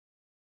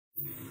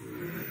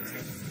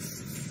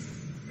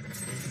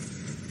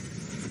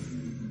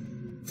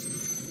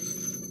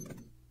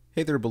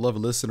Hey there, beloved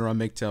listener on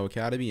MGTOW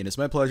Academy, and it's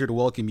my pleasure to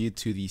welcome you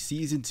to the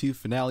Season 2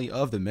 finale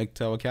of the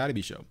MGTOW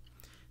Academy Show.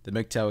 The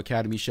MGTOW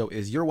Academy Show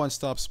is your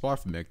one-stop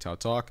spot for MGTOW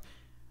talk.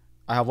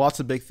 I have lots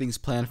of big things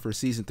planned for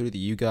Season 3 that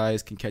you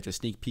guys can catch a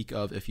sneak peek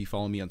of if you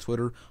follow me on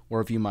Twitter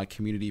or view my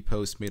community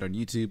posts made on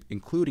YouTube,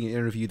 including an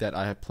interview that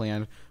I have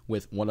planned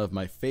with one of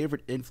my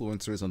favorite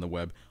influencers on the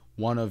web,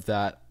 one of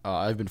that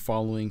I've been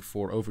following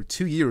for over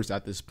 2 years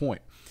at this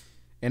point.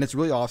 And it's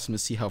really awesome to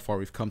see how far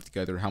we've come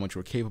together, how much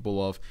we're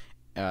capable of,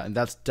 and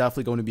that's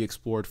definitely going to be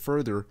explored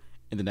further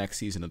in the next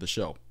season of the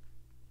show.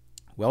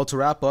 Well, to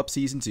wrap up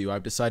Season 2,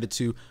 I've decided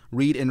to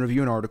read and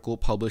review an article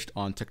published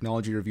on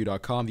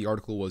technologyreview.com. The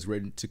article was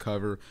written to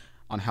cover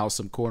on how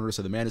some corners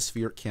of the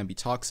manosphere can be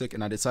toxic,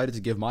 and I decided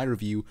to give my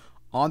review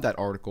on that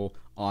article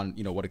on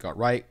what it got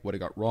right, what it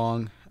got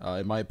wrong,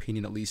 in my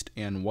opinion at least,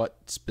 and what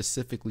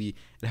specifically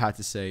it had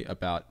to say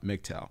about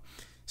MGTOW.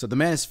 So the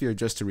Manosphere,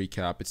 just to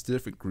recap, it's the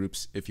different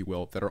groups, if you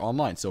will, that are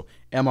online. So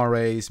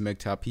MRAs,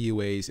 MGTOW,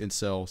 PUAs,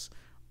 incels,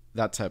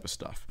 that type of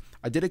stuff.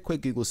 I did a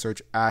quick Google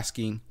search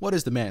asking, what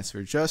is the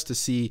Manosphere, just to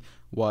see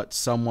what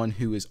someone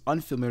who is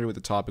unfamiliar with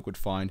the topic would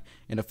find,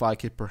 and if I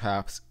could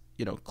perhaps,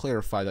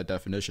 clarify that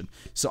definition.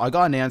 So I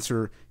got an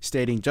answer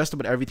stating just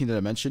about everything that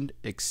I mentioned,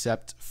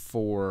 except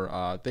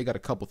for they got a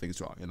couple things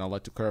wrong, and I'd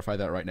like to clarify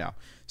that right now.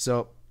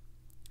 So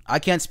I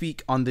can't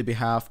speak on the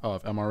behalf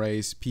of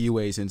MRAs,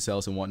 PUAs,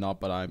 incels, and whatnot,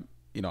 but I'm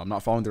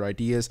not following their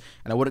ideas,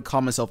 and I wouldn't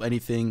call myself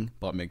anything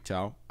but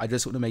MGTOW. I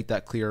just want to make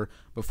that clear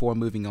before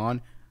moving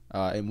on.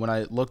 And when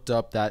I looked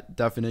up that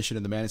definition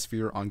of the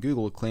Manosphere on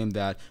Google, it claimed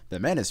that the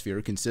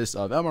Manosphere consists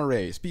of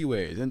MRAs,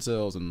 PUAs,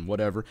 incels, and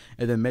whatever,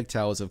 and then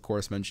MGTOW is of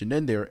course mentioned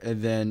in there,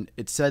 and then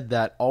it said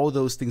that all of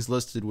those things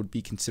listed would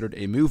be considered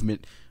a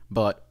movement,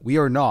 but we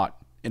are not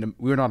a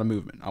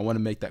movement. I want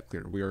to make that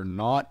clear. We are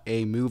not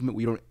a movement.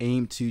 We don't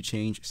aim to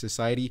change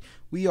society.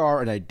 We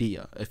are an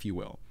idea, if you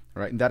will.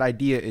 Right, and that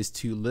idea is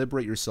to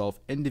liberate yourself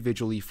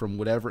individually from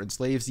whatever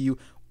enslaves you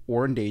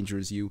or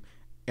endangers you,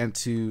 and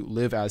to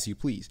live as you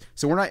please.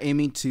 So we're not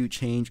aiming to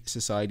change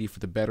society for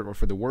the better or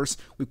for the worse.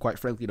 We quite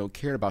frankly don't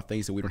care about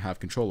things that we don't have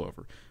control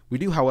over. We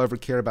do, however,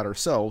 care about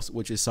ourselves,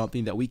 which is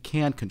something that we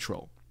can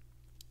control.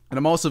 And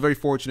I'm also very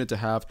fortunate to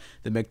have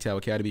the MGTOW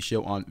Academy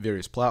show on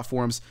various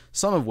platforms,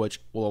 some of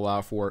which will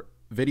allow for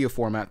video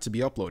format to be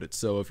uploaded.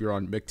 So if you're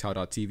on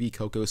MGTOW.tv,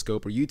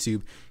 CocoScope, or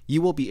YouTube,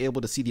 you will be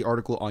able to see the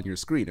article on your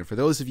screen. And for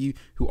those of you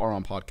who are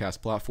on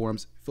podcast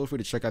platforms, feel free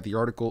to check out the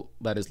article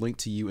that is linked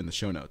to you in the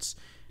show notes.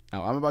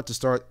 Now, I'm about to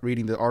start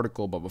reading the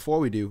article, but before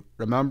we do,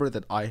 remember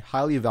that I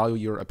highly value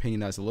your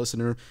opinion as a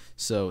listener,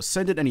 so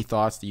send in any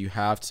thoughts that you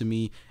have to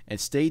me, and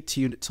stay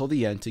tuned till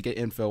the end to get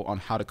info on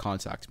how to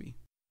contact me.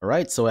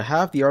 Alright, so I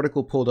have the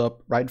article pulled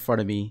up right in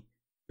front of me.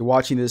 If you're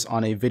watching this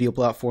on a video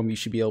platform, you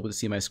should be able to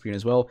see my screen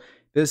as well.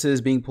 This is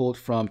being pulled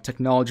from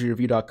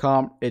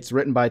technologyreview.com. It's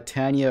written by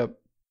Tanya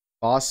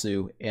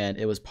Basu, and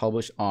it was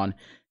published on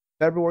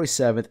February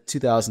 7th,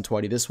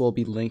 2020. This will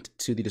be linked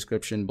to the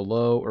description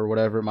below, or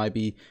whatever it might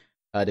be,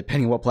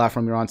 depending on what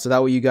platform you're on, so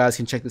that way you guys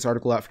can check this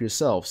article out for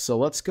yourselves. So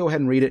let's go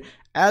ahead and read it.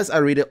 As I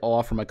read it, I'll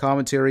offer my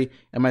commentary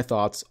and my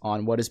thoughts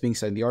on what is being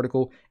said in the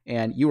article,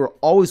 and you are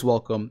always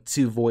welcome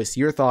to voice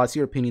your thoughts,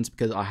 your opinions,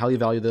 because I highly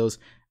value those.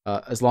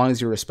 As long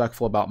as you're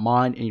respectful about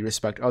mine and you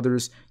respect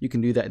others, you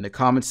can do that in the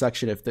comment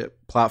section if the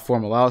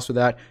platform allows for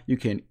that. You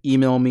can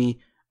email me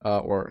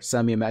or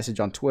send me a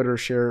message on Twitter,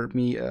 share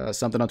me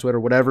something on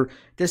Twitter, whatever.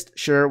 Just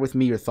share with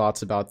me your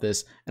thoughts about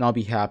this, and I'll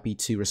be happy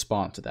to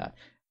respond to that.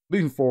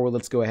 Moving forward,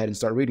 let's go ahead and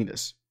start reading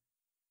this.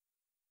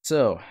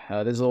 So,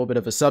 there's a little bit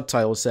of a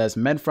subtitle. It says,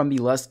 men from the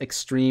less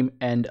extreme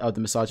end of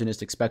the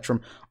misogynistic spectrum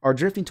are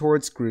drifting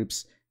towards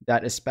groups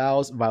that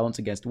espouse violence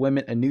against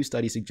women, a new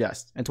study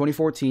suggests. In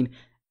 2014,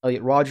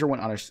 Elliot Rodger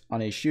went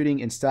on a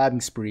shooting and stabbing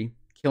spree,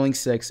 killing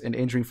 6 and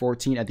injuring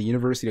 14 at the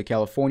University of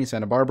California,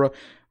 Santa Barbara.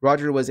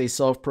 Rodger was a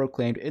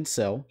self-proclaimed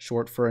incel,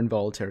 short for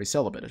involuntary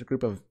celibate, a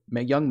group of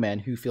young men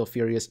who feel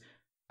furious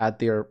at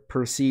their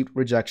perceived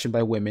rejection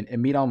by women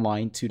and meet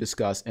online to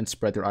discuss and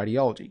spread their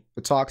ideology.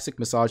 The toxic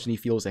misogyny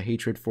fuels a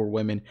hatred for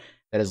women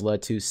that has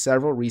led to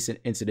several recent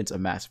incidents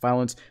of mass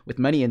violence, with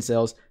many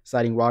incels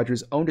citing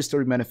Rodger's own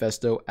disturbing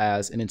manifesto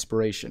as an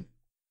inspiration.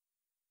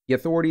 The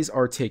authorities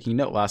are taking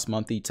note. Last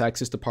month, the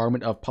Texas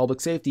Department of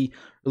Public Safety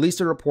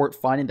released a report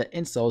finding that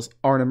incels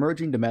are an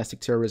emerging domestic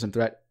terrorism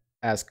threat,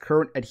 as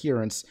current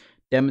adherents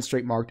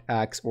demonstrate marked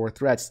acts or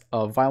threats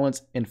of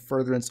violence in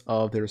furtherance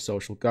of their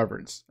social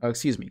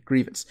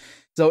grievance.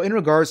 So in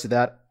regards to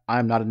that,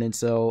 I'm not an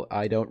incel.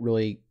 I don't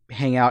really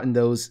hang out in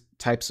those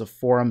types of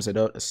forums. I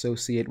don't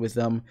associate with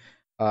them.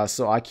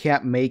 So I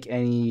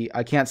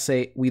can't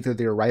say whether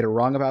they're right or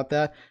wrong about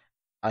that.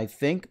 I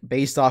think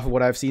based off of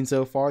what I've seen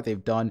so far,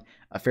 they've done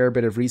a fair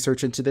bit of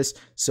research into this.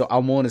 So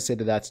I'm willing to say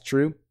that that's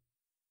true.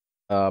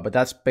 But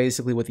that's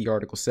basically what the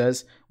article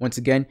says. Once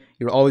again,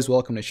 you're always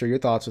welcome to share your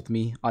thoughts with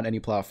me on any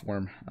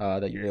platform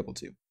that you're able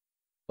to.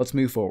 Let's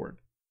move forward.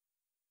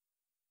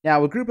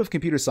 Now, a group of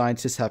computer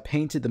scientists have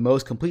painted the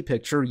most complete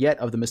picture yet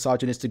of the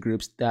misogynistic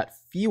groups that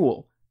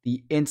fuel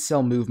the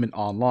incel movement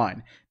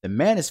online. The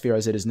Manosphere,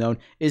 as it is known,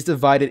 is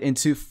divided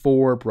into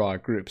 4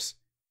 broad groups.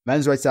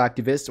 Men's rights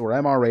activists, or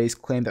MRAs,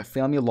 claim that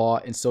family law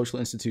and social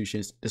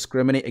institutions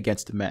discriminate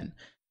against men.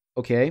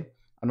 Okay,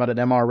 I'm not an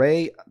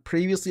MRA.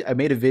 Previously, I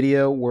made a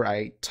video where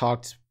I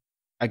talked,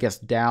 I guess,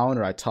 down,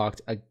 or I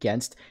talked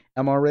against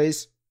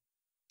MRAs.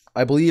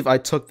 I believe I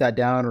took that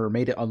down or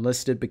made it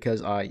unlisted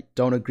because I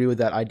don't agree with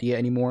that idea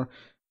anymore.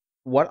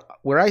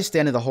 Where I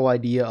stand in the whole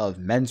idea of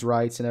men's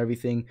rights and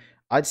everything,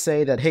 I'd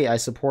say that, hey, I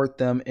support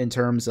them in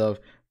terms of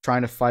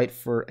trying to fight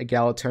for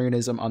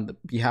egalitarianism on the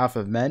behalf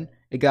of men.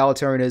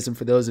 Egalitarianism,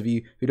 for those of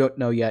you who don't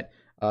know yet,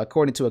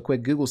 according to a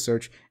quick Google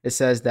search, it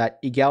says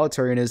that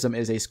egalitarianism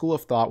is a school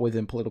of thought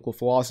within political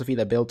philosophy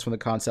that builds from the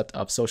concept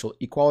of social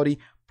equality,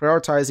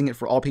 prioritizing it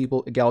for all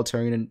people.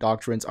 Egalitarian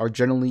doctrines are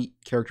generally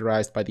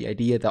characterized by the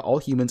idea that all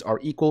humans are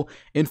equal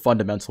in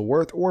fundamental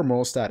worth or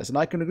moral status. And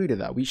I can agree to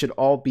that. We should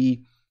all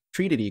be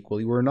treated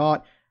equally. We're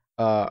not,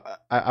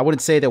 I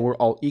wouldn't say that we're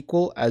all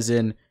equal, as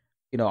in,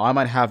 I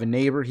might have a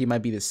neighbor, he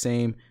might be the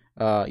same,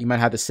 you might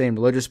have the same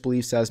religious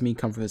beliefs as me,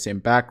 come from the same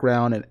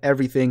background and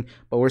everything,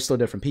 but we're still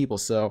different people.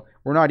 So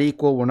we're not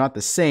equal, we're not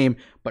the same,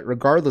 but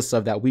regardless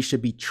of that, we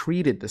should be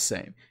treated the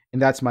same.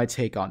 And that's my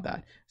take on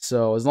that.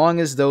 So as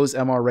long as those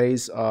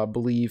MRAs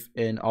believe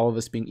in all of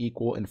us being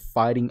equal and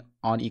fighting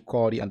on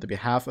equality on the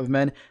behalf of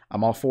men,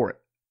 I'm all for it.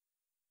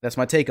 That's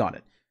my take on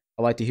it.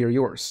 I'd like to hear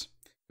yours.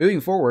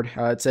 Moving forward,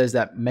 it says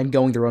that men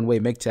going their own way,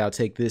 MGTOW,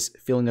 take this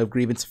feeling of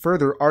grievance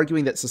further,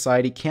 arguing that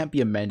society can't be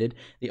amended.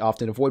 They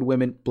often avoid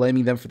women,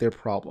 blaming them for their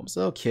problems.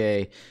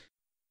 Okay.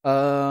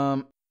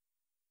 So,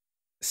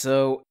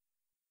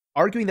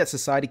 arguing that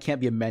society can't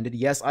be amended,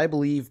 yes, I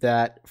believe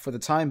that for the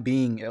time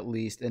being, at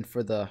least, and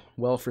for the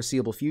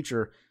well-foreseeable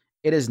future,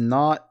 it is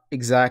not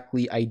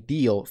exactly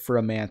ideal for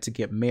a man to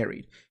get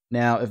married.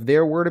 Now, if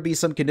there were to be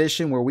some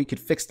condition where we could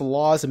fix the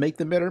laws and make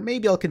them better,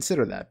 maybe I'll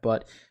consider that,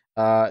 but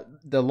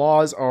the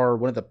laws are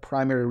one of the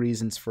primary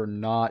reasons for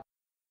not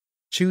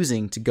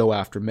choosing to go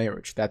after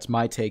marriage. That's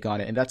my take on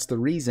it, and that's the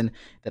reason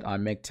that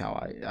I'm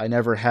MGTOW. I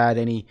never had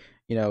any,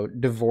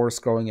 divorce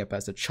growing up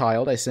as a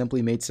child. I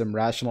simply made some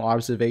rational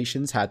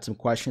observations, had some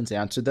questions,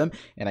 answered them,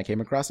 and I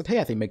came across that, hey,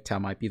 I think MGTOW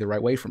might be the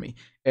right way for me.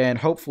 And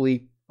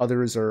hopefully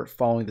others are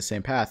following the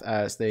same path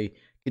as they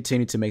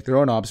continue to make their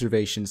own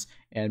observations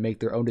and make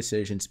their own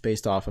decisions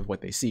based off of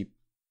what they see.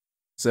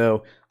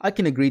 So I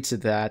can agree to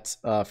that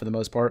for the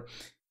most part.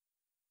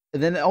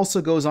 And then it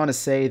also goes on to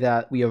say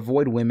that we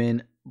avoid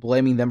women,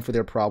 blaming them for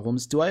their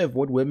problems. Do I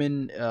avoid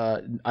women?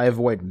 I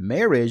avoid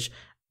marriage.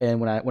 And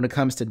when it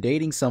comes to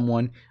dating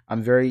someone,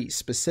 I'm very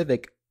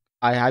specific.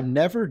 I have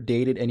never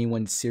dated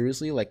anyone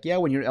seriously. Like, yeah,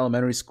 when you're in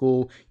elementary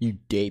school, you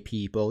date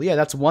people. Yeah,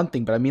 that's one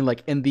thing. But I mean,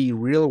 like, in the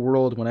real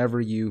world, whenever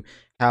you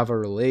have a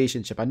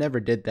relationship, I never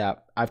did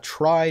that. I've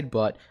tried,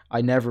 but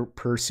I never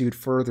pursued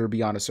further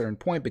beyond a certain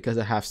point because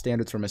I have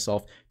standards for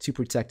myself to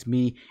protect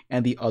me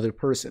and the other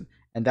person.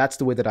 And that's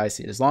the way that I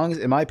see it. As long as,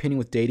 in my opinion,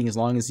 with dating, as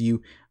long as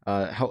you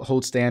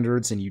hold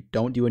standards and you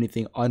don't do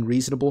anything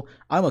unreasonable,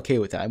 I'm okay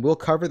with that. And we'll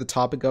cover the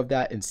topic of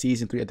that in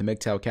Season 3 at the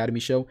MGTOW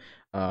Academy show.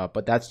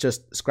 But that's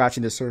just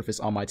scratching the surface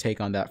on my take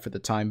on that for the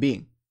time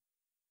being.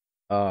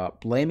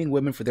 Blaming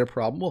women for their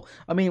problem. Well,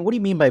 I mean, what do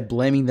you mean by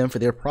blaming them for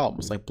their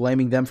problems? Like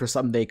blaming them for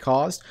something they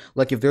caused?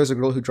 Like if there's a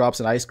girl who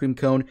drops an ice cream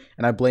cone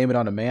and I blame it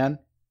on a man?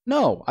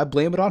 No, I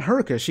blame it on her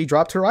because she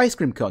dropped her ice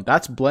cream cone.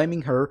 That's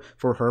blaming her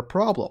for her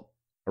problem.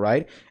 All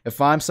right.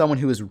 If I'm someone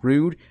who is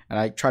rude and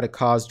I try to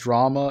cause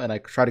drama and I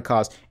try to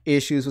cause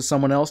issues with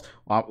someone else,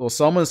 well,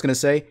 someone's going to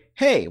say,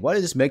 hey, what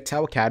is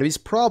MGTOW Academy's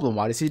problem?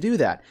 Why does he do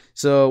that?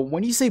 So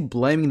when you say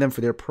blaming them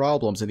for their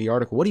problems in the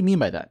article, what do you mean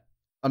by that?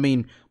 I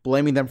mean,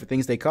 blaming them for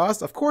things they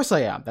caused? Of course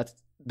I am.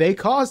 They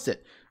caused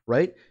it,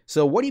 right?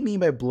 So what do you mean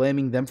by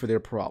blaming them for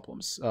their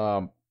problems?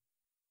 I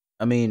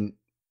mean,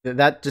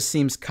 that just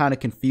seems kind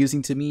of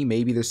confusing to me.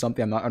 Maybe there's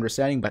something I'm not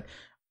understanding, but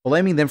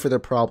blaming them for their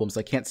problems,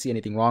 I can't see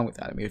anything wrong with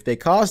that. I mean, if they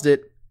caused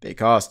it, they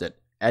caused it.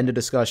 End of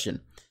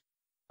discussion.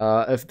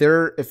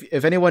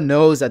 If anyone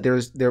knows that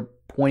they're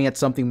pointing at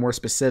something more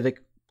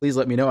specific, please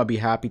let me know. I'd be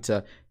happy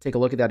to take a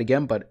look at that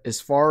again. But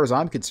as far as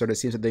I'm concerned, it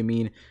seems that they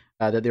mean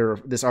that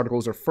this article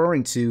is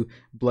referring to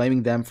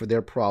blaming them for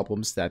their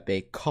problems that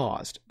they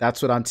caused.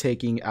 That's what I'm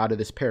taking out of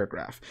this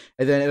paragraph.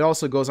 And then it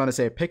also goes on to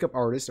say pickup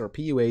artists or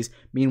PUAs,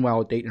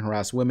 meanwhile, date and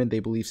harass women.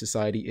 They believe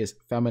society is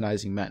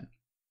feminizing men.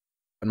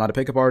 I'm not a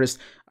pickup artist.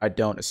 I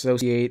don't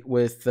associate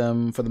with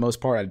them for the most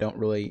part. I don't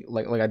really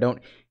like I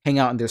don't hang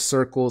out in their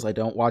circles. I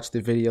don't watch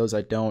their videos.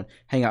 I don't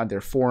hang out in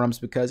their forums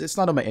because it's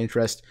not of my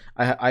interest.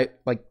 I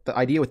like the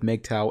idea with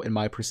MGTOW, in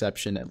my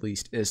perception at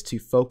least, is to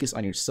focus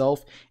on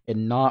yourself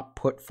and not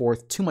put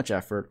forth too much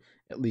effort,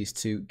 at least,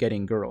 to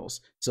getting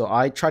girls. So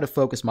I try to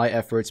focus my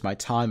efforts, my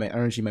time, my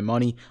energy, my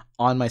money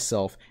on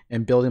myself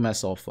and building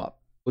myself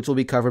up, which will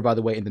be covered, by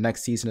the way, in the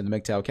next season of the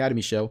MGTOW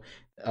Academy show.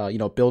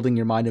 Building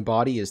your mind and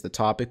body is the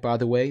topic, by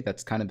the way.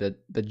 That's kind of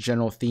the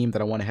general theme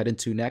that I want to head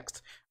into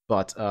next.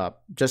 But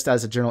just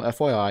as a general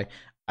FYI,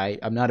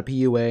 I'm not a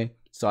PUA,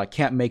 so I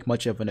can't make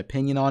much of an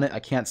opinion on it. I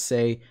can't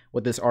say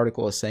what this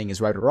article is saying is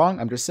right or wrong.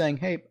 I'm just saying,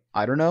 hey,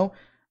 I don't know.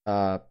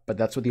 But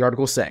that's what the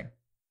article is saying.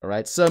 All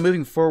right. So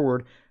moving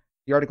forward,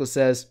 the article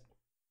says,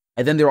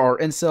 and then there are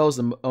incels,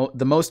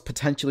 the most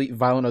potentially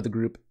violent of the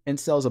group.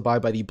 Incels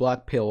abide by the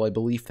black pill, a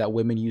belief that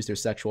women use their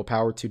sexual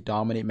power to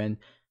dominate men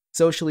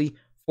socially.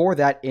 For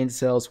that,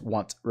 incels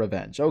want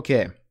revenge.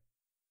 Okay.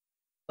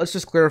 Let's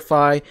just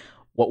clarify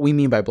what we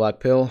mean by black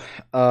pill.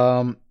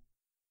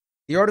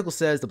 The article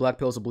says the black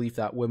pill is a belief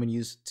that women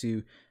use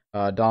to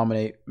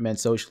dominate men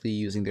socially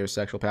using their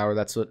sexual power.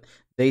 That's what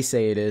they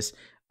say it is.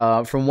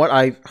 From what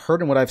I've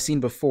heard and what I've seen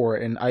before,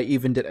 and I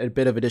even did a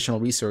bit of additional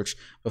research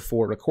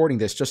before recording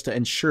this just to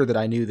ensure that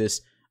I knew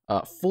this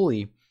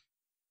fully.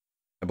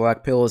 The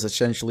black pill is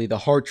essentially the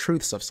hard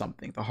truths of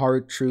something. The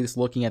hard truths,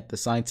 looking at the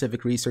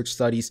scientific research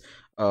studies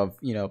of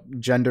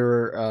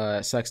gender,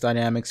 sex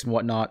dynamics, and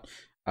whatnot.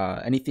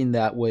 Anything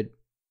that would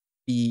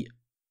be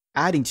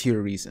adding to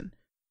your reason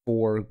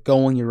for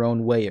going your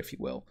own way, if you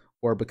will,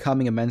 or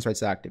becoming a men's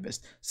rights activist.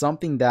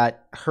 Something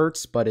that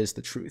hurts but is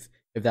the truth,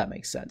 if that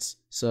makes sense.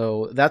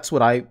 So that's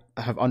what I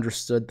have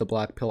understood the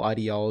black pill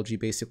ideology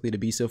basically to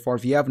be so far.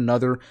 If you have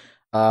another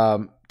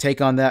take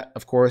on that,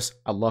 of course,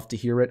 I'd love to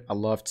hear it. I'd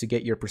love to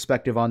get your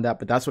perspective on that,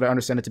 but that's what I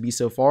understand it to be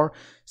so far.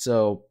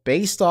 So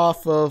based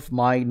off of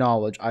my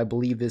knowledge, I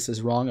believe this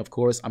is wrong. Of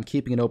course, I'm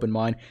keeping an open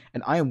mind,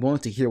 and I am willing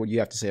to hear what you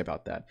have to say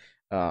about that.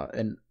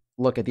 And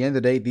look, at the end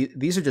of the day,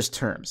 these are just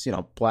terms,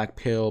 black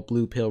pill,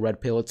 blue pill,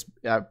 red pill. It's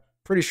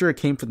pretty sure it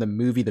came from the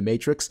movie The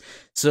Matrix,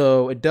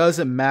 so it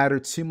doesn't matter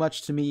too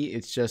much to me.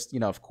 It's just,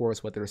 of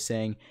course, what they're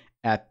saying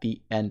at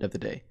the end of the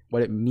day,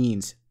 what it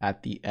means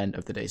at the end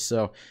of the day.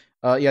 So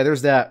yeah,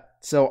 there's that.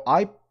 So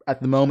I, at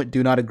the moment,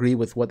 do not agree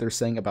with what they're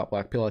saying about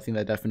black pill. I think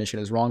that definition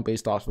is wrong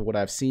based off of what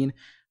I've seen,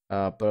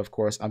 but of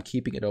course, I'm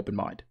keeping an open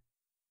mind.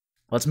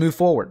 Let's move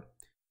forward.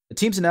 The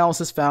team's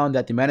analysis found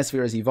that the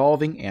manosphere is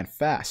evolving and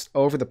fast.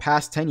 Over the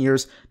past 10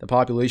 years, the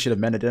population of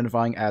men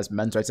identifying as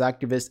men's rights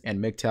activists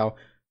and MGTOW,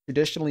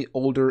 traditionally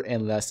older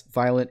and less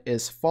violent,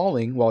 is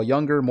falling, while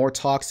younger, more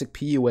toxic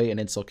PUA and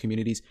incel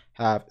communities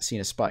have seen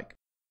a spike.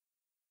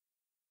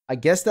 I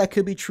guess that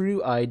could be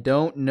true. I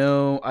don't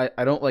know.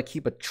 I don't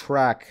keep a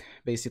track.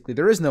 Basically,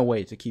 there is no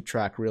way to keep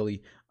track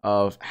really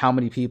of how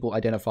many people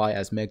identify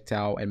as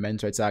MGTOW and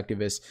men's rights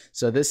activists.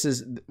 So this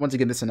is, once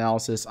again, this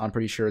analysis, I'm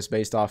pretty sure, is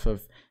based off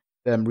of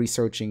them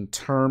researching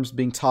terms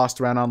being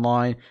tossed around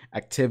online,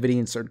 activity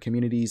in certain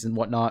communities and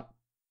whatnot.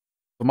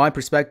 From my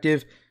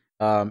perspective,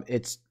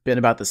 it's been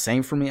about the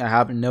same for me. I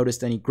haven't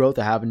noticed any growth.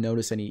 I haven't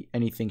noticed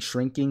anything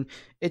shrinking.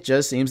 It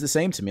just seems the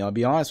same to me. I'll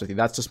be honest with you.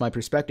 That's just my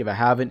perspective. I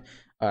haven't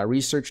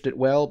researched it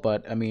well,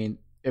 but I mean,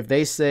 if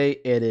they say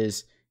it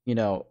is,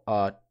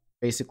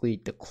 basically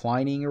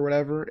declining or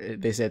whatever,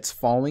 they say it's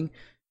falling,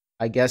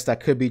 I guess that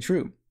could be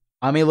true.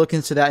 I may look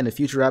into that in a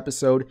future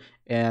episode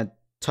and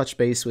touch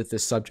base with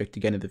this subject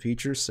again in the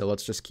future. So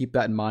let's just keep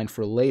that in mind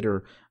for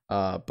later.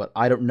 But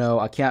I don't know.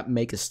 I can't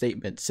make a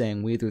statement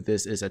saying whether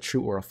this is a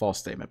true or a false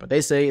statement. But they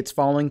say it's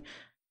falling.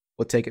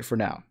 We'll take it for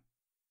now.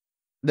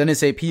 Then they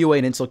say PUA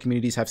and incel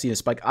communities have seen a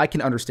spike. I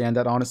can understand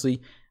that,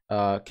 honestly,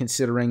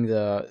 considering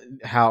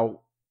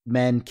how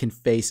men can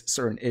face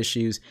certain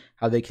issues,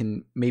 how they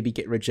can maybe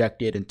get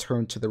rejected and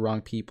turn to the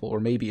wrong people, or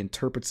maybe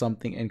interpret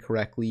something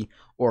incorrectly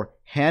or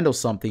handle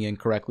something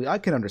incorrectly. I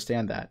can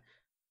understand that.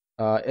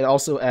 It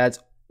also adds,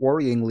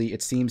 worryingly,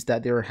 it seems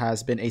that there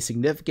has been a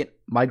significant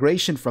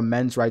migration from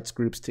men's rights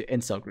groups to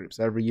incel groups.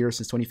 Every year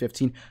since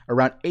 2015,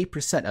 around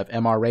 8% of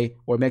MRA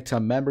or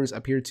MGTOW members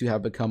appear to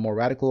have become more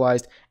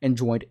radicalized and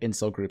joined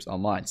incel groups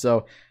online.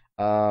 So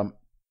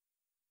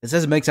it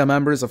says MGTOW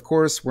members. Of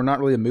course, we're not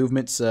really a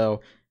movement,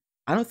 so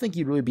I don't think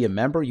you'd really be a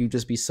member. You'd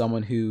just be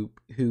someone who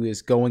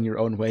is going your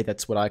own way.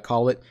 That's what I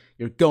call it.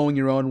 You're going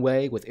your own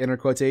way with inner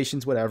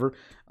quotations, whatever.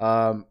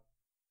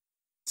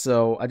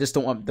 So I just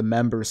don't want the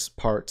members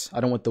part.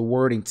 I don't want the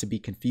wording to be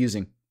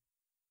confusing.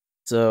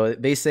 So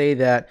they say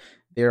that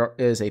there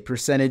is a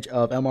percentage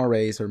of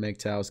MRAs or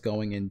MGTOWs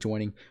going and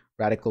joining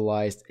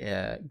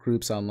radicalized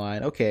groups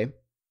online. Okay,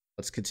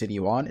 let's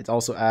continue on. It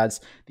also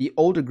adds, the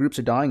older groups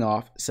are dying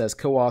off, says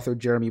co-author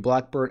Jeremy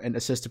Blackburn, an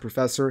assistant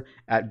professor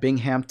at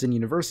Binghamton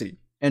University.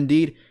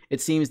 Indeed, it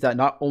seems that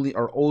not only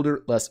are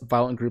older, less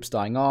violent groups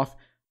dying off,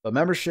 but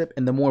membership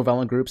in the more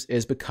violent groups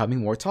is becoming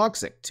more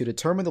toxic. To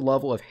determine the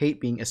level of hate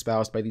being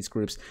espoused by these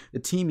groups, the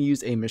team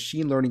used a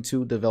machine learning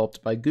tool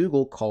developed by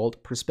Google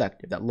called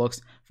Perspective that looks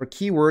for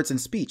keywords in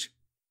speech.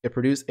 It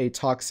produced a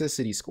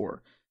toxicity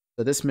score.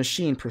 So this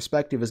machine,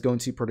 Perspective, is going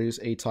to produce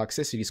a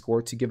toxicity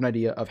score to give an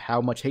idea of how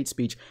much hate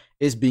speech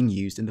is being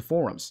used in the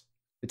forums.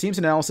 The team's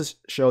analysis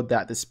showed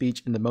that the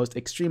speech in the most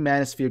extreme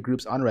manosphere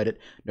groups on Reddit,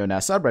 known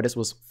as subreddits,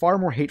 was far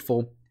more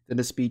hateful than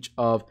the speech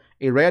of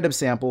a random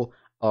sample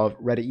of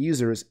Reddit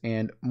users,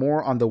 and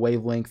more on the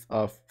wavelength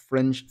of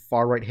fringe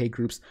far-right hate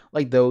groups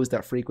like those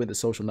that frequent the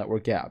social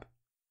network Gab.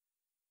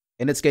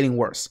 And it's getting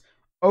worse.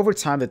 Over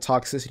time, the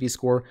toxicity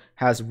score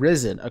has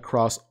risen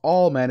across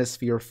all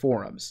Manosphere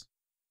forums.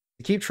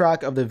 To keep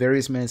track of the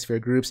various Manosphere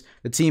groups,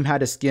 the team had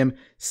to skim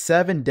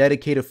 7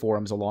 dedicated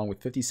forums along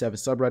with 57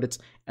 subreddits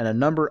and a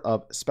number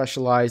of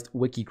specialized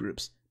wiki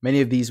groups.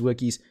 Many of these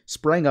wikis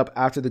sprang up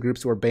after the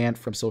groups were banned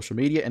from social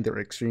media and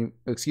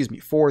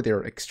for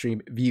their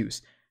extreme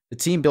views. The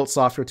team built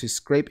software to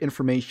scrape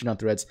information on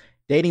threads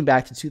dating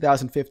back to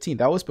 2015.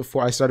 That was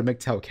before I started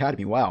MGTOW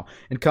Academy. Wow.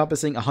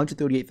 Encompassing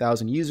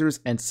 138,000 users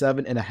and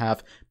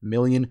 7.5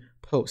 million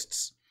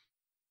posts.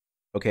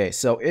 Okay,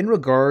 so in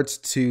regards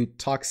to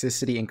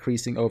toxicity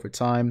increasing over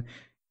time,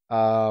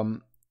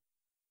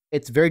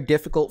 it's very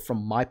difficult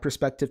from my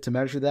perspective to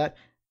measure that.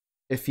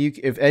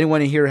 If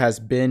anyone here has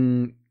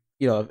been,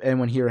 if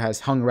anyone here has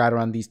hung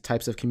around these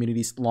types of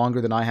communities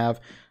longer than I have,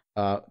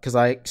 because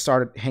I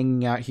started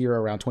hanging out here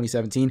around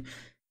 2017,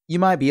 you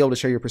might be able to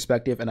share your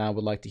perspective, and I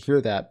would like to hear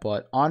that.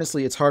 But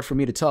honestly, it's hard for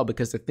me to tell,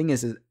 because the thing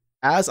is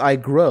as I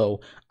grow,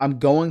 I'm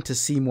going to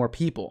see more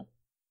people.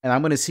 And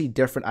I'm going to see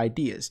different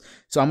ideas.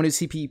 So I'm going to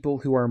see people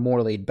who are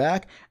more laid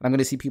back, and I'm going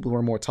to see people who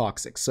are more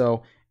toxic.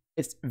 So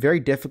it's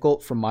very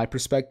difficult from my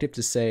perspective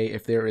to say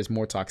if there is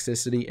more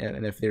toxicity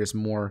and if there's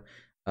more,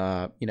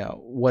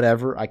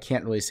 whatever. I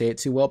can't really say it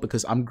too well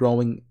because I'm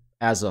growing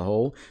as a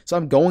whole. So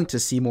I'm going to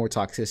see more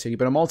toxicity,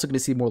 but I'm also going to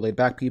see more laid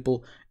back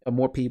people and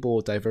more people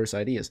with diverse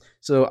ideas.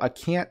 So I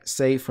can't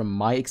say from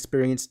my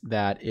experience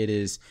that it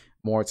is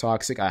more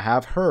toxic. I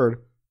have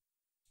heard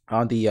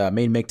on the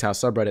main MGTOW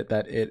subreddit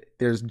that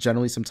there's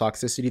generally some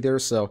toxicity there.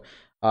 So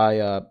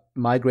I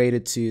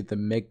migrated to the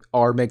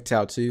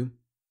MGTOW 2.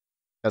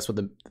 That's what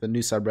the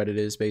new subreddit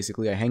is,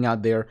 basically. I hang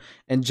out there,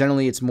 and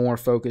generally it's more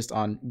focused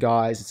on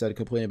guys instead of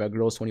complaining about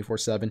girls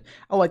 24/7.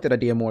 I like that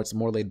idea more. It's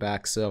more laid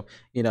back. So,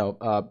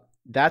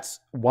 that's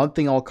one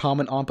thing I'll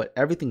comment on, but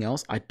everything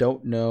else, I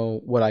don't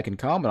know what I can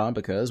comment on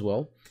because,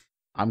 well,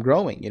 I'm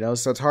growing,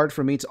 so it's hard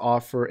for me to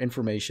offer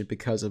information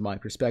because of my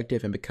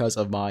perspective and because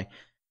of my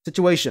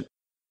situation.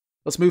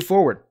 Let's move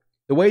forward.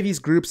 The way these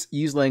groups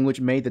use language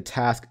made the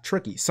task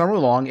tricky. Summer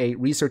Long, a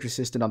research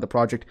assistant on the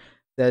project,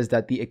 says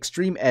that the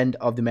extreme end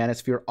of the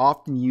manosphere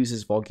often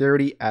uses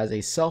vulgarity as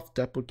a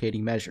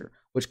self-deprecating measure,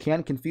 which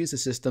can confuse the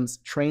systems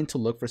trained to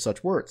look for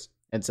such words.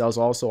 Incels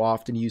also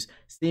often use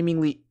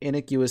seemingly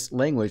innocuous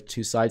language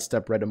to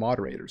sidestep Reddit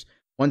moderators.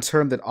 One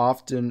term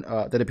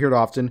that appeared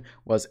often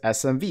was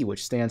SMV,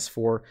 which stands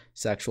for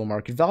sexual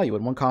market value,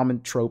 and one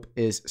common trope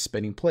is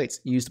spinning plates,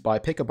 used by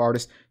pickup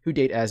artists who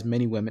date as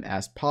many women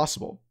as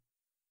possible.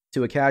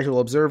 To a casual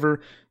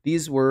observer,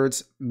 these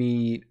words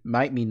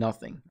might mean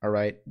nothing, all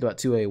right? But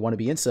to a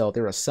wannabe incel,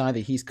 they're a sign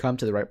that he's come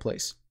to the right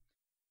place.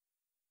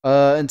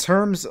 In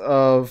terms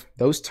of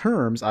those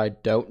terms, I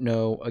don't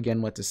know,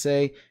 again, what to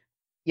say.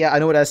 Yeah, I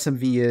know what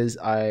SMV is.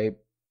 I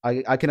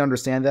can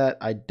understand that.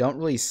 I don't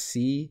really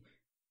see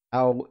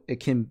how it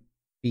can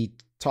be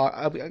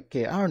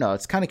okay, I don't know.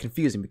 It's kind of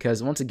confusing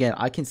because, once again,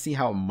 I can see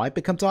how it might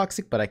become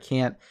toxic, but I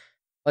can't.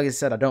 Like I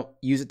said, I don't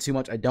use it too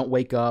much. I don't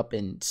wake up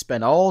and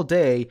spend all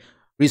day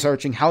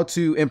researching how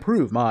to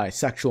improve my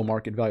sexual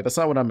market value. That's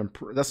not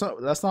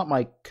what that's not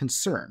my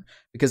concern,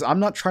 because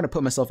I'm not trying to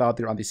put myself out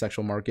there on the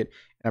sexual market,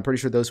 and I'm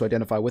pretty sure those who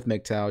identify with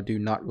MGTOW do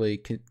not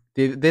really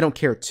they don't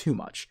care too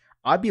much.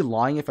 I'd be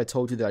lying if I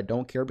told you that I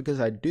don't care,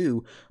 because I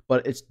do,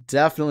 but it's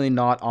definitely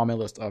not on my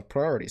list of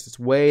priorities. It's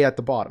way at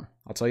the bottom,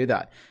 I'll tell you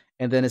that.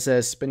 And then it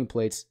says spinning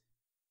plates.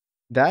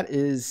 That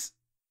is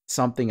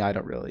something I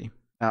don't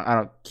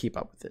keep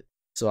up with it.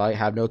 So I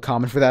have no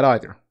comment for that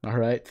either, all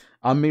right?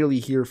 I'm merely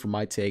here for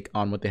my take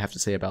on what they have to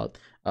say about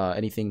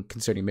anything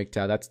concerning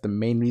MGTOW. That's the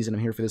main reason I'm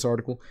here for this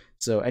article.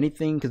 So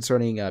anything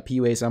concerning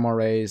PUAs,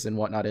 MRAs, and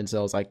whatnot,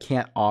 incels, I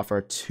can't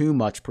offer too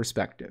much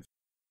perspective.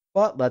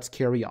 But let's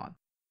carry on.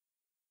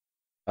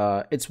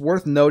 It's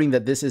worth noting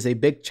that this is a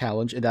big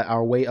challenge and that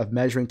our way of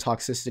measuring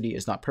toxicity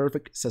is not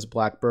perfect, says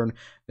Blackburn,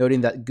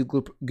 noting that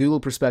Google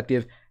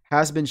perspective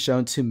has been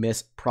shown to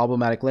miss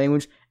problematic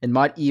language and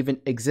might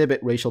even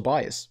exhibit racial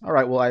bias. All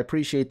right, well, I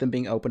appreciate them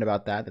being open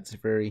about that. It's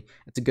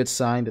a good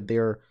sign that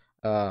they're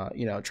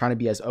trying to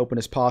be as open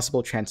as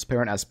possible,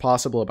 transparent as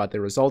possible about their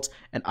results,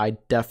 and I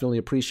definitely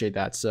appreciate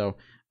that. So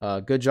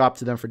good job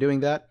to them for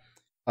doing that.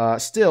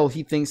 Still,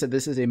 he thinks that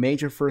this is a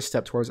major first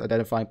step towards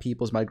identifying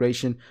people's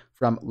migration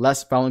from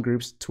less violent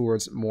groups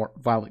towards more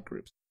violent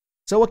groups.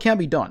 So what can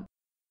be done?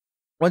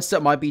 One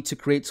step might be to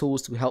create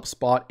tools to help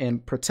spot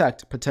and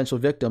protect potential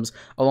victims,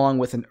 along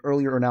with an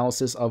earlier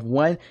analysis of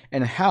when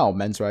and how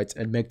men's rights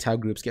and MGTOW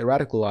groups get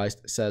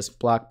radicalized, says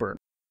Blackburn.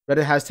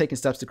 Reddit has taken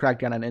steps to crack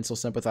down on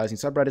incel-sympathizing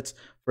subreddits.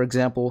 For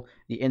example,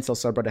 the incel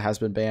subreddit has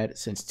been banned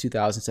since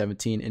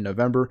 2017 in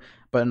November,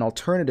 but an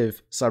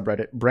alternative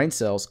subreddit, Brain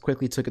Cells,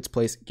 quickly took its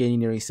place, gaining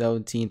nearly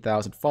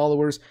 17,000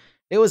 followers.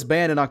 It was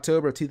banned in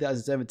October of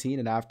 2017,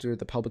 and after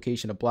the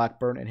publication of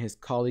Blackburn and his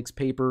colleagues'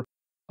 paper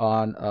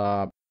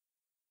on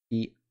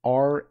the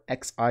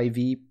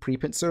RXIV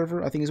preprint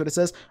server, I think is what it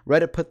says,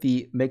 Reddit put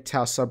the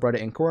MGTOW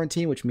subreddit in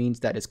quarantine, which means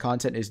that its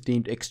content is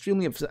deemed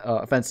extremely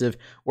offensive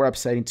or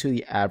upsetting to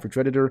the average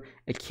Redditor.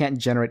 It can't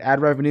generate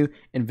ad revenue,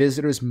 and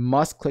visitors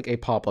must click a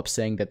pop-up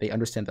saying that they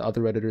understand that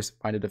other Redditors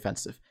find it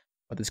offensive.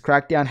 But this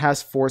crackdown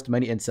has forced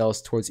many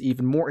incels towards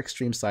even more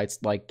extreme sites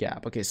like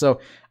Gab. Okay,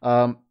 so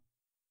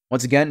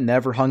once again,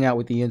 never hung out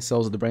with the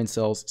incels of the Brain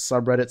Cells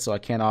subreddit, so I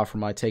can't offer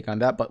my take on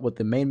that. But with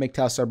the main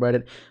MGTOW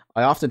subreddit,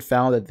 I often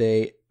found that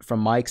they, from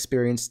my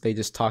experience, they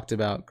just talked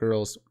about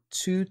girls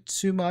too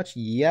much.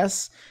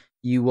 Yes,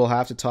 you will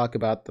have to talk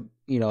about the,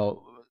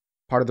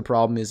 part of the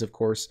problem is, of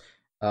course,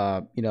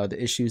 the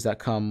issues that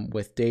come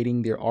with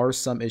dating. There are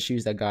some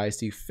issues that guys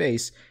do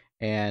face,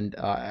 and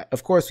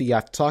of course, we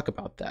have to talk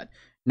about that.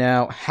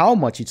 Now, how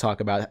much you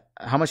talk about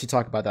that, how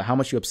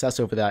much you obsess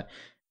over that,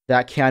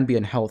 that can be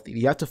unhealthy.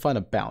 You have to find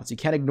a balance. You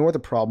can't ignore the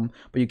problem,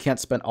 but you can't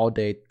spend all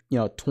day,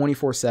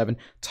 24/7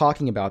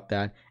 talking about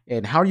that.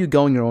 And how are you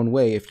going your own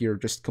way if you're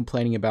just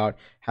complaining about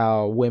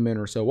how women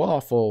are so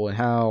awful and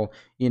how,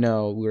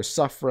 we're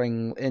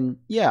suffering? And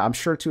yeah, I'm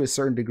sure to a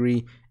certain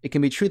degree, it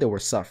can be true that we're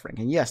suffering.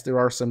 And yes, there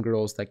are some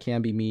girls that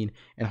can be mean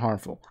and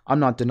harmful. I'm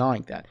not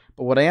denying that.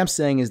 But what I am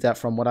saying is that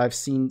from what I've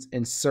seen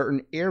in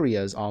certain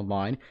areas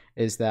online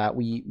is that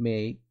we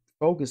may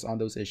focus on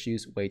those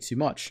issues way too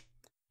much.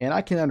 And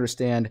I can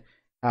understand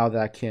how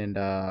that can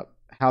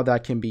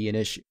be an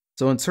issue.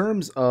 So in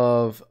terms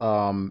of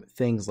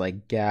things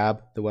like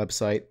Gab, the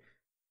website,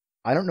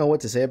 I don't know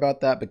what to say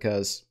about that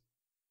because,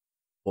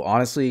 well,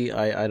 honestly,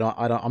 I'm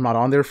not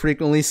on there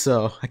frequently,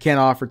 so I can't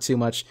offer too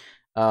much,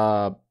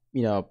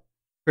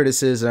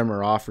 criticism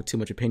or offer too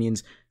much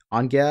opinions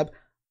on Gab.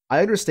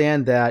 I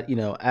understand that,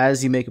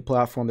 as you make a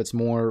platform that's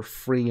more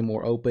free and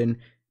more open,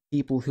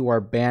 people who are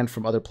banned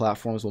from other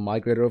platforms will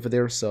migrate over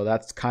there. So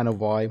that's kind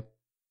of why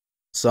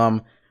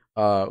some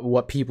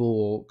what people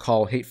will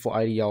call hateful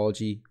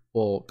ideology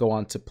will go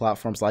on to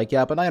platforms like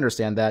Gab, and I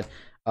understand that.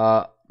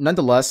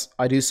 Nonetheless,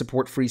 I do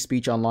support free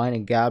speech online,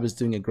 and Gab is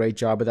doing a great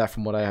job of that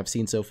from what I have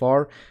seen so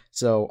far.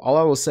 So all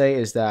I will say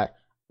is that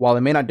while I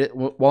may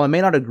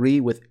not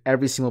agree with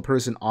every single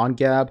person on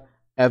Gab,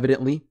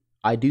 evidently,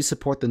 I do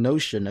support the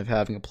notion of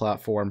having a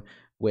platform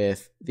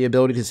with the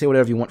ability to say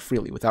whatever you want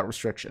freely without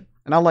restriction,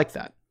 and I like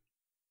that.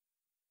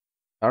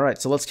 All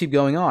right, so let's keep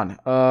going on.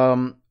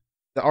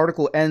 The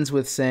article ends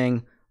with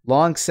saying,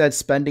 Long said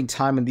spending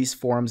time in these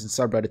forums and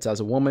subreddits as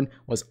a woman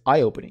was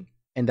eye-opening,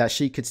 and that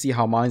she could see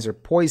how minds are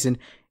poisoned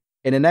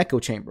in an echo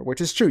chamber, which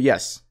is true.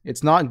 Yes,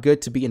 it's not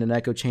good to be in an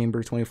echo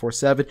chamber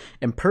 24/7.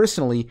 And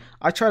personally,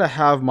 I try to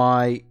have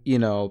my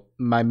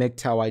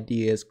MGTOW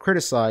ideas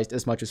criticized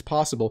as much as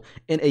possible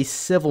in a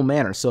civil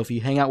manner. So if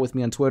you hang out with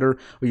me on Twitter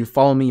or you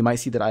follow me, you might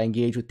see that I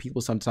engage with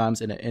people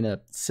sometimes in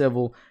a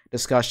civil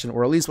discussion,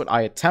 or at least what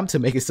I attempt to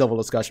make a civil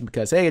discussion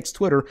because, hey, it's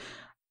Twitter.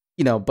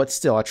 But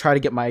still, I try to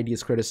get my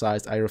ideas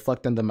criticized. I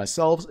reflect on them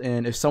myself,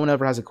 and if someone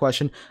ever has a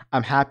question,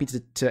 I'm happy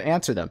to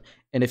answer them.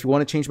 And if you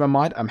want to change my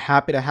mind, I'm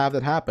happy to have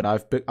that happen.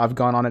 I've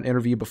gone on an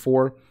interview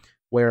before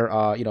where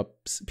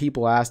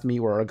people asked me,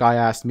 or a guy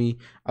asked me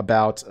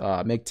about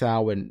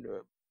MGTOW and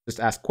just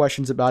asked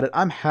questions about it.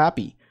 I'm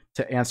happy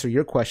to answer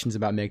your questions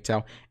about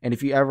MGTOW. And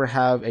if you ever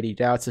have any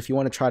doubts, if you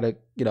want to try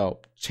to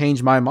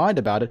change my mind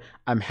about it,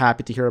 I'm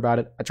happy to hear about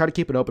it. I try to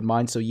keep an open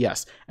mind. So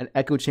yes, an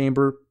echo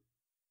chamber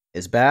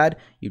is bad.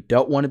 You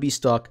don't want to be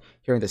stuck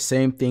hearing the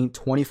same thing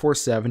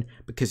 24/7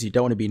 because you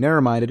don't want to be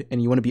narrow-minded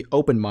and you want to be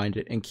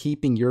open-minded and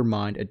keeping your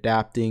mind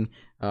adapting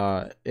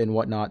and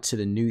whatnot to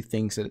the new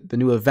things, the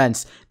new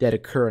events that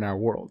occur in our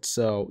world.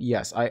 So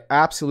yes, I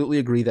absolutely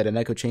agree that an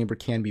echo chamber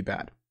can be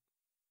bad.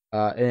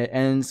 And it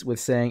ends with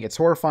saying, it's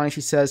horrifying,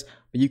 she says,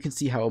 but you can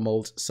see how it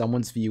molds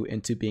someone's view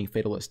into being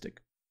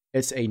fatalistic.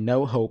 It's a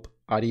no-hope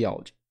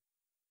ideology.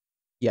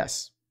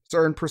 Yes,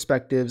 certain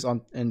perspectives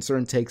on and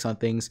certain takes on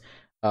things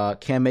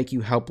can make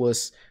you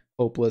helpless,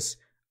 hopeless.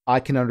 I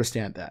can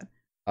understand that.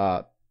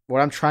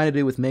 What I'm trying to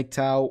do with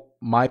MGTOW,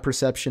 my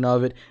perception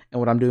of it, and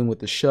what I'm doing with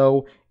the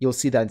show, you'll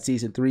see that in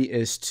season 3,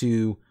 is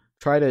to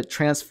try to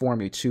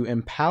transform you, to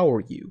empower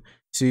you,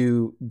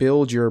 to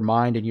build your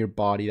mind and your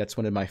body. That's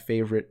one of my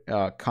favorite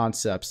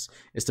concepts,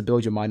 is to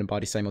build your mind and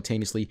body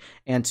simultaneously,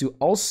 and to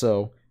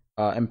also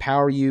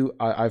empower you.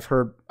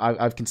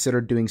 I've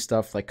considered doing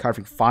stuff like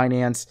covering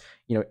finance,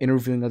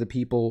 interviewing other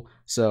people,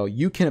 so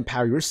you can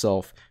empower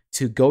yourself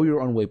to go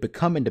your own way,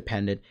 become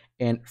independent,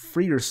 and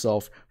free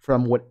yourself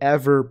from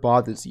whatever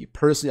bothers you.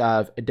 Personally, I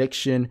have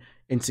addiction,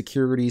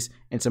 insecurities,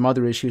 and some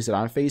other issues that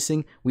I'm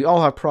facing. We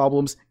all have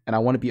problems, and I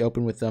want to be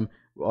open with them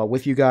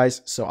with you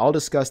guys. So I'll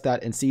discuss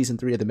that in season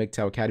 3 of the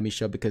MGTOW Academy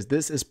show, because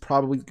this is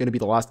probably going to be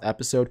the last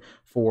episode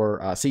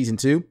for season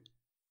 2.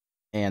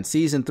 And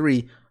season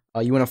 3,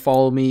 you want to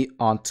follow me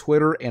on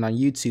Twitter and on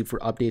YouTube for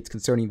updates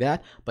concerning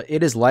that. But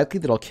it is likely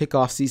that I'll kick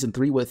off season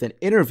 3 with an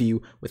interview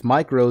with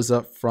Mike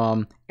Rosa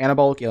from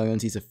Anabolic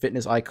Aliens. He's a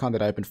fitness icon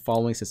that I've been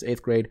following since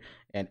 8th grade,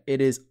 and it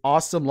is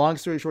awesome. Long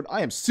story short,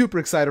 I am super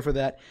excited for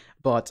that.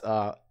 But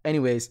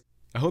anyways,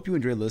 I hope you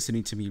enjoyed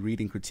listening to me read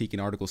and critique an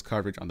article's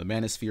coverage on the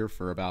Manosphere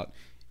for about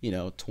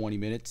 20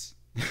 minutes.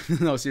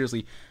 No,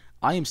 seriously,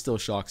 I am still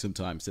shocked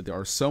sometimes that there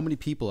are so many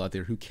people out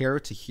there who care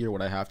to hear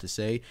what I have to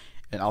say.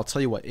 And I'll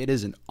tell you what, it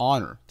is an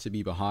honor to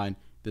be behind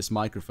this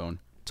microphone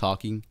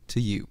talking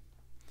to you.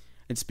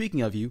 And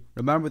speaking of you,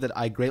 remember that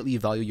I greatly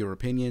value your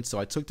opinion, so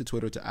I took to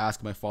Twitter to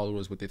ask my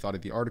followers what they thought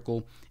of the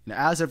article. And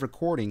as of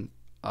recording,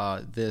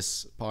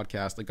 this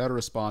podcast, I got a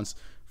response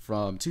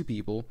from two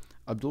people.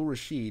 Abdul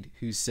Rashid,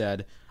 who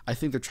said, I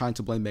think they're trying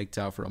to blame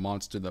MGTOW for a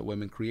monster that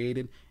women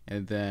created.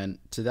 And then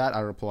to that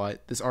I replied,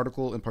 this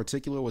article in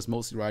particular was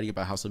mostly writing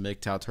about how some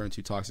MGTOW turned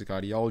to toxic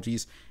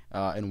ideologies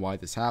and why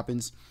this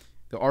happens.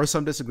 There are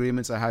some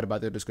disagreements I had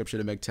about their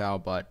description of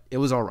MGTOW, but it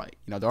was all right.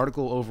 The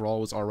article overall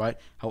was all right.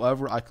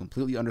 However, I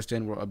completely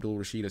understand where Abdul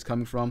Rashid is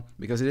coming from,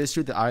 because it is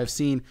true that I have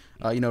seen,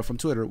 from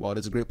Twitter, while it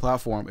is a great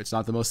platform, it's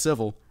not the most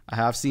civil. I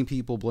have seen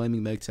people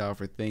blaming MGTOW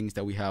for things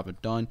that we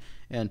haven't done.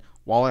 And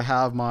while I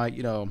have my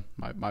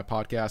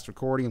podcast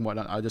recording and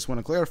whatnot, I just want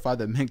to clarify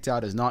that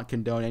MGTOW does not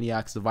condone any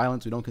acts of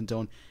violence. We don't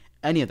condone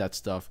any of that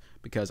stuff,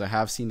 because I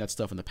have seen that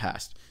stuff in the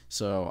past.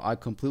 So I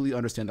completely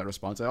understand that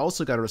response. I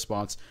also got a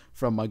response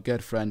from my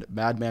good friend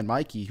Madman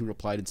Mikey, who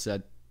replied and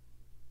said,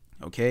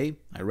 okay,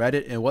 I read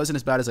it and it wasn't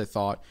as bad as I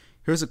thought.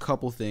 Here's a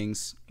couple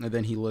things. And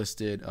then he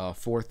listed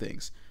 4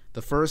 things.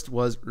 The first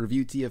was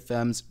review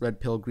TFM's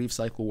red pill grief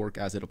cycle work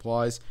as it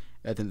applies.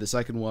 And then the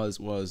second was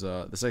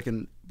the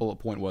second bullet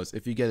point was,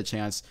 if you get a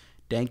chance,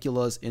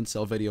 Dankula's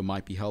incel video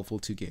might be helpful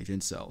to gauge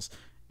incels.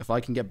 If I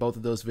can get both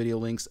of those video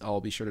links, I'll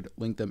be sure to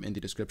link them in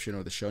the description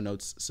or the show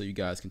notes so you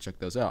guys can check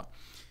those out.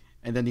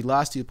 And then the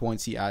last 2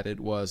 points he added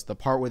was the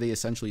part where they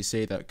essentially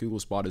say that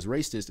Google's bot is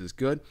racist is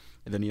good.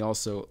 And then he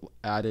also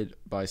added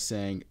by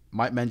saying,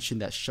 might mention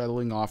that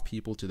shuttling off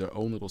people to their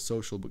own little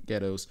social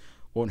ghettos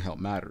won't help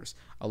matters.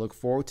 I look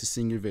forward to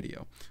seeing your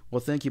video. Well,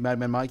 thank you,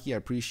 Madman Mikey. I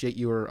appreciate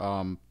your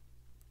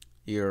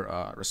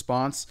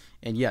response.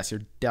 And yes,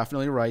 you're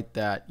definitely right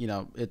that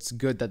it's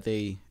good that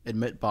they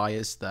admit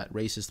bias. That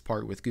racist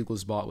part with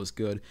Google's bot was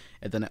good.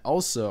 And then I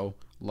also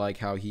like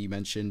how he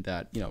mentioned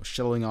that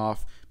shuttling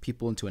off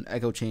people into an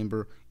echo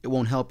chamber, it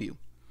won't help you.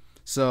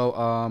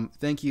 So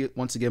thank you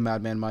once again,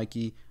 Madman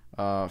Mikey,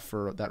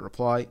 for that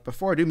reply.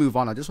 Before I do move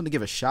on, I just want to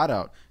give a shout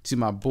out to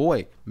my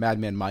boy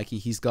Madman Mikey.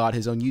 He's got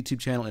his own YouTube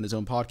channel and his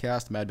own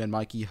podcast. Madman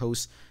Mikey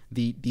hosts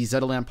the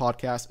Zetterland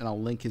podcast, and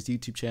I'll link his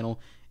YouTube channel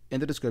in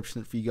the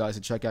description for you guys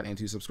to check out and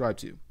to subscribe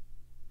to.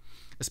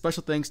 A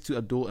special thanks to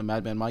Abdul and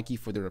Madman Mikey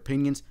for their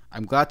opinions.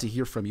 I'm glad to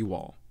hear from you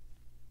all.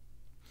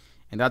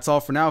 And that's all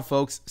for now,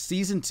 folks.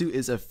 Season 2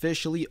 is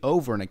officially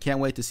over, and I can't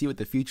wait to see what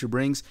the future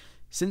brings.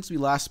 Since we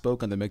last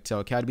spoke on the MGTOW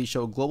Academy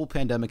show, a global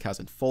pandemic has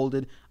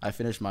unfolded. I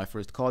finished my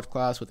first college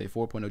class with a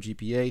 4.0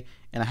 GPA,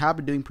 and I have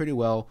been doing pretty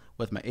well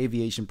with my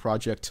aviation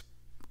project.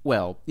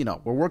 Well,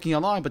 we're working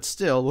online, but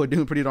still, we're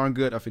doing pretty darn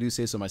good, if I do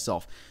say so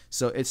myself.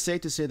 So it's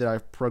safe to say that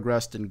I've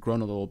progressed and grown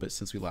a little bit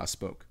since we last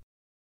spoke.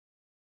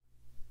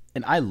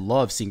 And I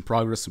love seeing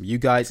progress from you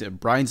guys. It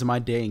brightens my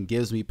day and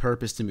gives me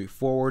purpose to move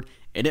forward,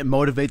 and it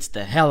motivates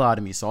the hell out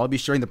of me. So I'll be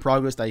sharing the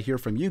progress that I hear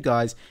from you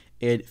guys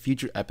in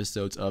future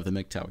episodes of the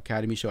MGTOW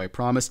Academy show, I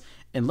promise.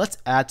 And let's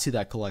add to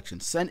that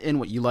collection. Send in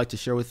what you'd like to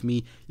share with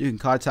me. You can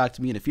contact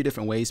me in a few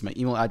different ways. My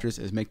email address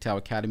is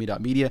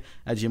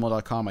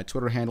mgtowacademy.media@gmail.com. My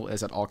Twitter handle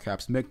is at all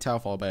caps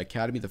MGTOW, followed by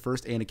Academy. The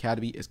first A in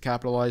Academy is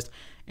capitalized.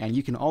 And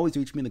you can always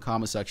reach me in the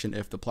comment section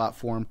if the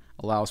platform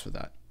allows for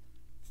that.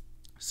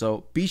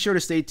 So be sure to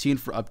stay tuned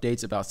for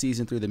updates about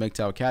Season 3 of the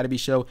MGTOW Academy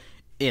show.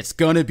 It's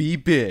gonna be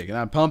big, and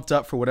I'm pumped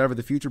up for whatever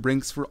the future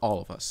brings for all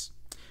of us.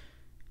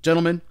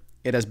 Gentlemen,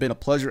 it has been a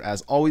pleasure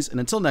as always, and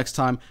until next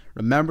time,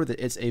 remember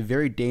that it's a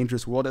very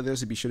dangerous world out there,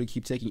 so be sure to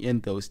keep taking in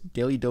those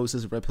daily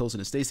doses of red pills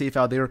and to stay safe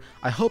out there.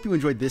 I hope you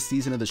enjoyed this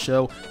season of the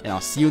show, and I'll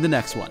see you in the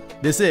next one.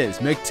 This is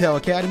MGTOW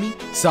Academy,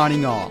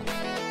 signing off.